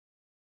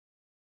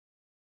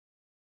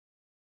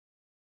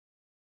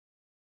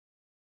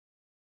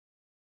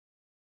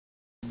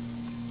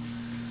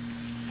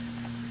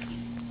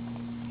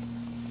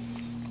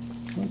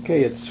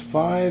Okay, it's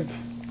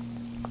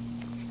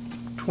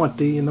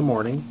 5:20 in the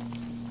morning.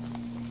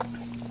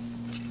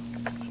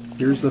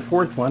 Here's the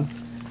fourth one.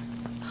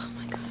 Oh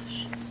my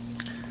gosh.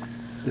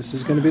 This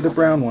is going to be the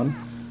brown one.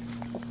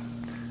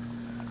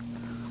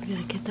 We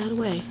gotta get that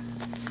away.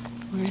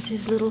 Where's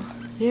his little...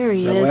 There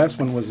he That is. last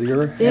one was the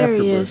year There after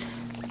he birth. is.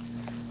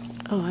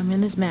 Oh, I'm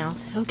in his mouth.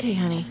 Okay,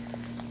 honey.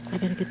 I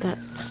gotta get that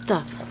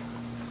stuff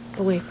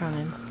away from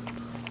him.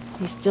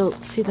 You still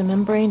see the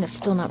membrane? It's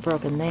still not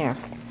broken. There.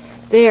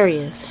 There he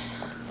is.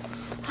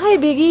 Hi,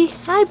 Biggie.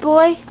 Hi,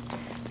 boy.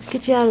 Let's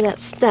get you out of that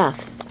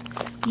stuff.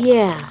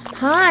 Yeah.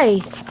 Hi.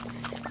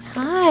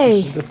 Hi.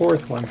 This is the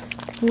fourth one.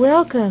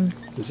 Welcome.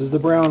 This is the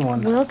brown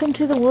one. Welcome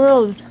to the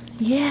world.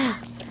 Yeah.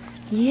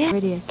 Yeah.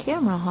 Already a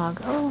camera hog.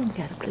 Oh, we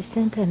got a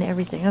placenta and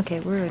everything. Okay,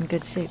 we're in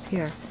good shape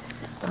here.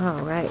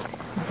 All right.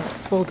 We got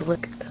full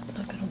delivery. That's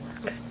not going to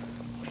work.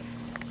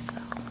 So,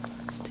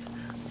 let's do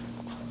this.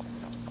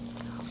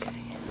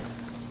 Okay.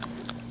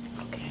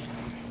 Okay.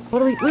 What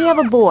do we have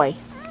a boy.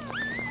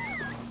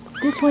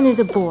 This one is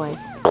a boy.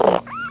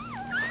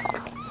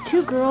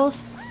 2 girls,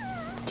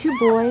 2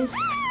 boys.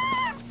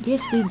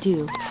 Yes, we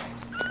do.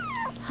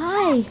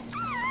 Hi.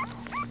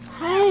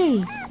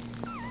 Hi.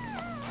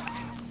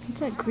 What's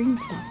that green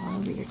stuff all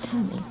over your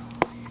tummy?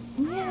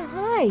 Yeah,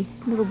 hi,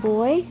 little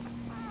boy.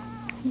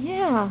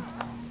 Yeah.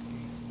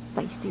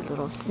 Feisty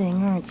little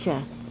thing, aren't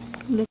ya?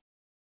 Look.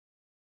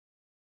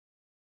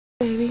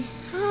 Baby.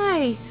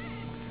 Hi.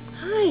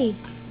 Hi.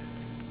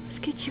 Let's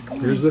get you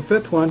going. Here's the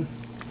fifth one.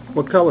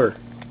 What color?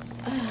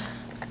 I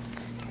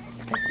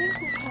think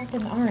we're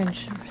talking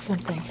orange or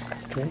something.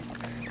 Okay.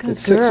 Good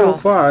It's girl.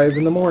 6:05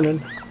 in the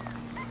morning.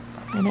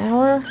 An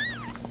hour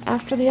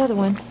after the other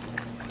one.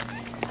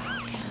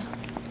 Oh,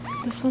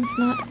 yeah. This one's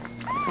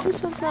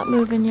not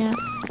moving yet.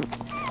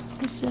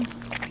 Let's see.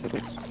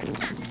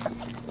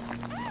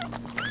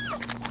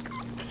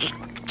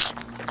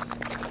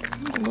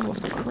 A little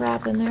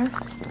crap in there.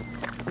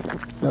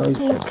 No, he's,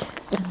 Pink.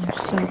 And they're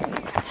so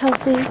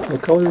healthy.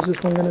 what color is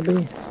this one going to be?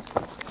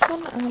 This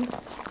one,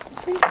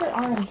 let's see for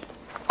orange.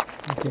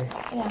 Okay.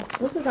 Yeah,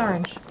 this is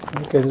orange.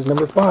 Okay, this is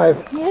number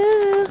 5.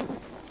 Yeah.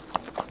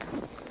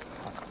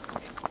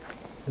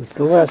 It's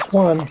the last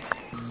one.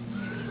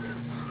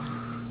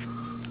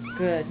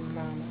 Good,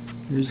 Mama.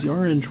 Here's the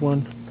orange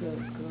one.